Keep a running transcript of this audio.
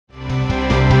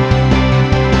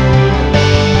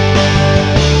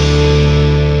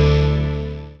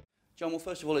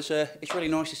first of all, it's really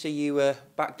nice to see you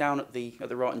back down at the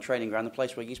Ryton training ground, the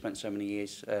place where you spent so many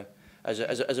years as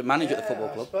a manager at the football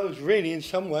club. I suppose really in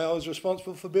some way I was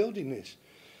responsible for building this.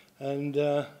 And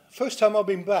first time I've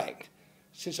been back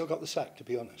since I got the sack, to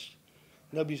be honest.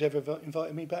 Nobody's ever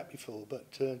invited me back before,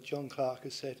 but John Clark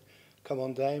has said, come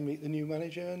on down, meet the new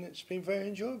manager, and it's been very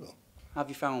enjoyable. How have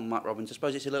you found Matt Robbins? I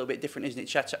suppose it's a little bit different, isn't it?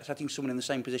 Chatting to someone in the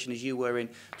same position as you were in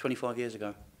 25 years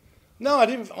ago. No, I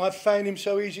didn't. I found him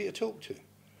so easy to talk to,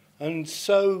 and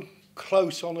so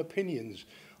close on opinions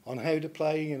on how to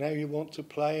play and how you want to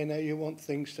play and how you want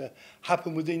things to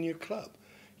happen within your club.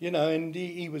 You know, and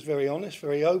he was very honest,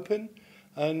 very open,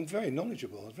 and very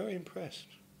knowledgeable. I was very impressed.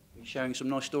 You're sharing some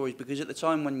nice stories, because at the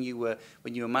time when you were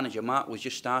manager, Mark was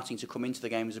just starting to come into the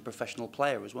game as a professional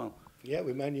player as well. Yeah,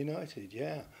 with Man United.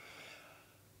 Yeah.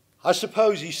 I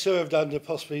suppose he served under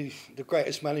possibly the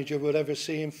greatest manager we'd ever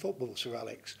see in football, Sir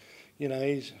Alex. You know,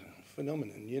 he's a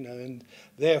phenomenon, you know, and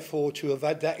therefore to have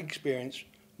had that experience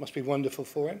must be wonderful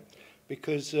for him,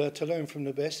 because to learn from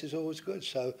the best is always good.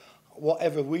 So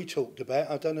whatever we talked about,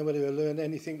 I don't know whether he learned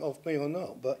anything off me or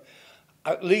not, but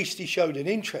at least he showed an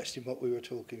interest in what we were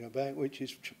talking about, which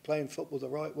is playing football the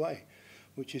right way,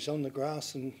 which is on the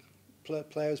grass and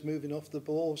players moving off the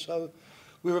ball. So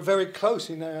we were very close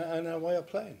in our way of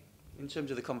playing. In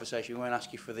terms of the conversation, we won't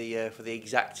ask you for the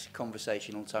exact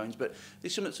conversational tones, but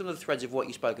there's some of the threads of what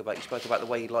you spoke about. You spoke about the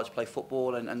way you'd like to play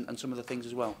football and some of the things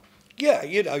as well. Yeah,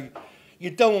 you know,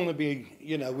 you don't want to be,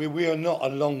 you know, we are not a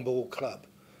long ball club.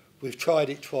 We've tried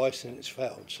it twice and it's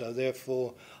failed. So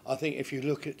therefore, I think if you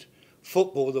look at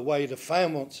football, the way the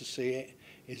fan wants to see it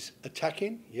is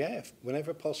attacking, yeah,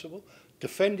 whenever possible,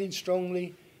 defending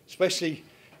strongly, especially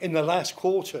in the last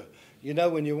quarter. You know,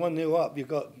 when you're 1-0 up, you've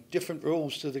got different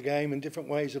rules to the game and different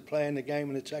ways of playing the game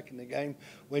and attacking the game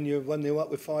when you're 1-0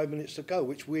 up with 5 minutes to go,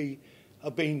 which we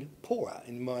have been poor at,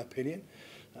 in my opinion,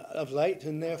 of late.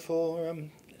 And therefore,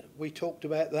 we talked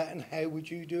about that and how would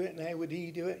you do it and how would he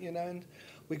do it, you know, and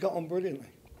we got on brilliantly.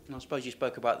 And I suppose you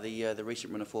spoke about the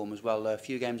recent run of form as well. A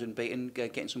few games unbeaten,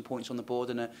 getting some points on the board,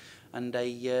 and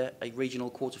a regional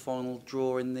quarter-final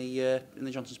draw in the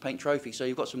Johnson's Paint Trophy. So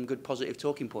you've got some good positive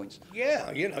talking points.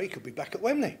 Yeah, you know, he could be back at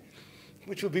Wembley,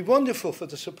 which would be wonderful for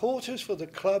the supporters, for the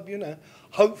club. You know,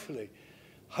 hopefully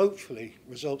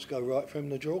results go right for him.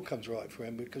 The draw comes right for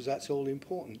him, because that's all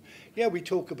important. Yeah, we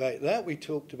talk about that. We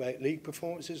talked about league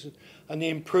performances and the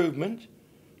improvement.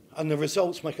 And the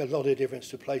results make a lot of difference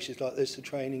to places like this, the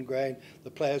training ground.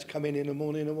 The players come in the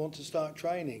morning and want to start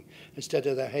training instead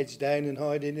of their heads down and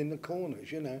hiding in the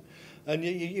corners, you know. And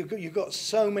you've got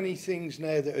so many things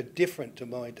now that are different to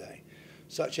my day,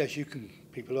 such as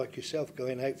people like yourself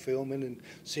going out filming and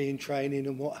seeing training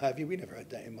and what have you. We never had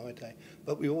that in my day,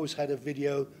 but we always had a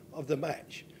video of the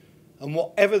match. And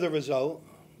whatever the result,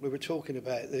 we were talking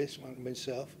about this,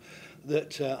 myself,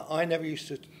 that I never used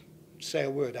to say a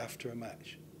word after a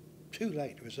match. Too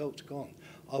late, the result's gone.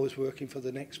 I was working for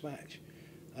the next match,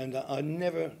 and I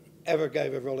never ever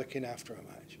gave a rollicking after a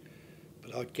match,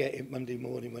 but I'd get it Monday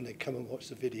morning when they'd come and watch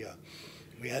the video.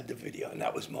 We had the video, and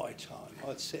that was my time.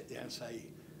 I'd sit there and say,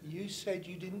 you said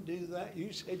you didn't do that,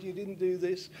 you said you didn't do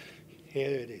this, here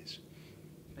it is.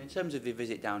 In terms of your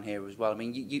visit down here as well, I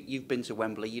mean, you've been to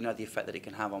Wembley, you know the effect that it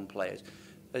can have on players.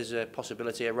 There's a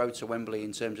possibility, a road to Wembley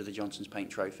in terms of the Johnson's Paint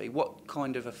Trophy. What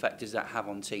kind of effect does that have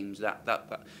on teams,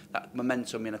 that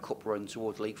momentum in a cup run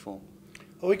towards league form?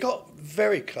 Well, we got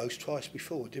very close twice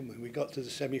before, didn't we? We got to the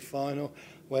semi-final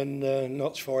when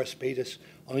Notts Forest beat us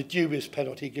on a dubious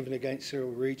penalty given against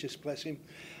Cyril Regis, bless him.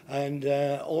 And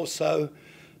also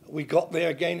we got there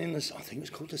again in the, I think it was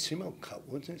called the Simon Cup,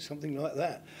 wasn't it? Something like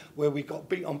that, where we got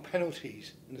beat on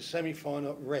penalties in the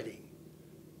semi-final at Reading.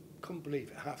 Couldn't believe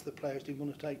it. Half the players didn't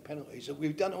want to take penalties. So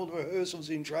we've done all the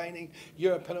rehearsals in training.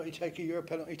 You're a penalty taker, you're a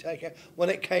penalty taker. When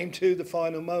it came to the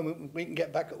final moment, we can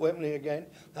get back at Wembley again.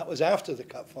 That was after the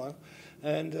cup final.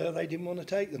 And they didn't want to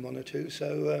take them on or two.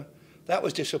 So that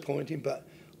was disappointing. But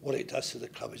what it does to the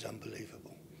club is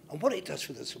unbelievable. And what it does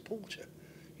for the supporter.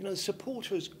 You know, the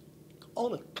supporter is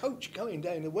on a coach going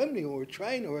down to Wembley, or a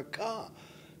train or a car.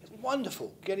 It's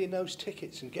wonderful getting those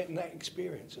tickets and getting that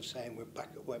experience of saying we're back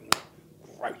at Wembley.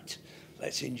 Great,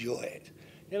 let's enjoy it.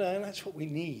 You know, and that's what we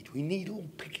need. We need all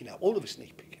picking up. All of us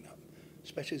need picking up,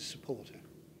 especially as a supporter.